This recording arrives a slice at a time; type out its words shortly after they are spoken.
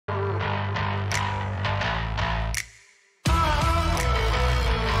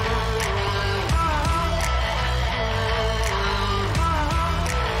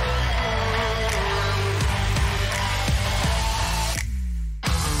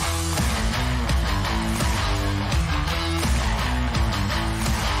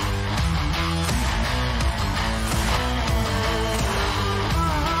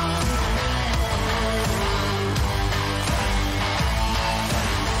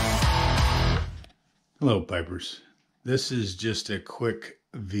Hello, Pipers. This is just a quick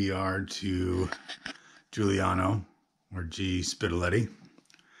VR to Giuliano, or G. Spitaletti.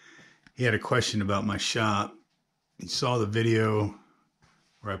 He had a question about my shop. He saw the video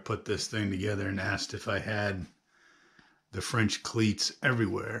where I put this thing together and asked if I had the French cleats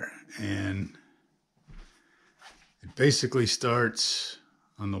everywhere. And it basically starts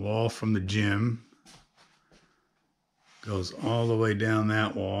on the wall from the gym, goes all the way down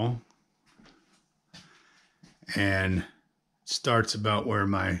that wall, and starts about where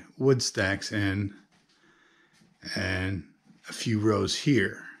my wood stacks in and a few rows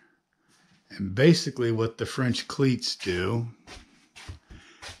here. And basically what the French cleats do,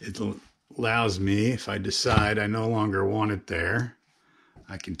 it allows me, if I decide I no longer want it there,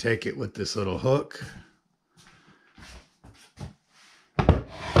 I can take it with this little hook,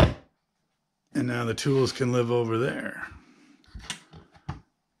 and now the tools can live over there.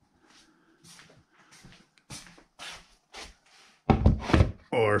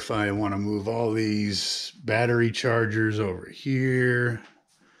 Or if I want to move all these battery chargers over here,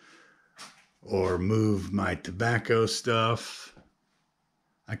 or move my tobacco stuff,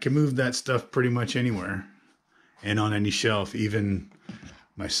 I can move that stuff pretty much anywhere and on any shelf. Even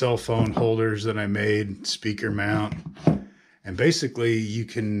my cell phone holders that I made, speaker mount. And basically you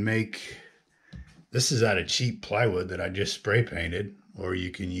can make, this is out of cheap plywood that I just spray painted, or you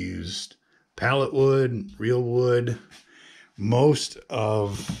can use pallet wood, real wood. Most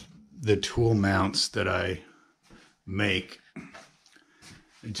of the tool mounts that I make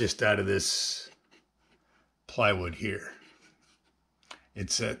are just out of this plywood here.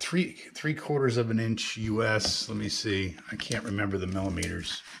 It's a three quarters of an inch US. Let me see. I can't remember the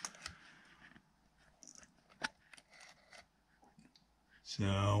millimeters.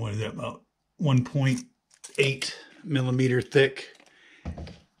 So what is that, about 1.8 millimeter thick?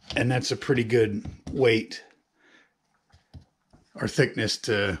 And that's a pretty good weight or thickness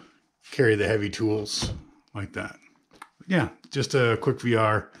to carry the heavy tools like that. Yeah, just a quick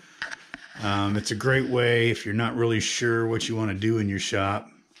VR. It's a great way if you're not really sure what you want to do in your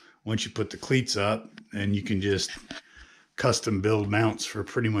shop. Once you put the cleats up, and you can just custom build mounts for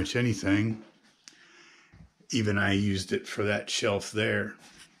pretty much anything. Even I used it for that shelf there.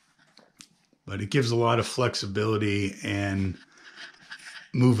 But it gives a lot of flexibility and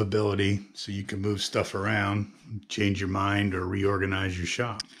movability, so you can move stuff around, change your mind, or reorganize your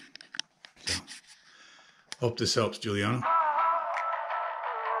shop. So, hope this helps, Giuliano.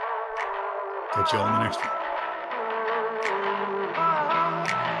 Catch you all in the next one.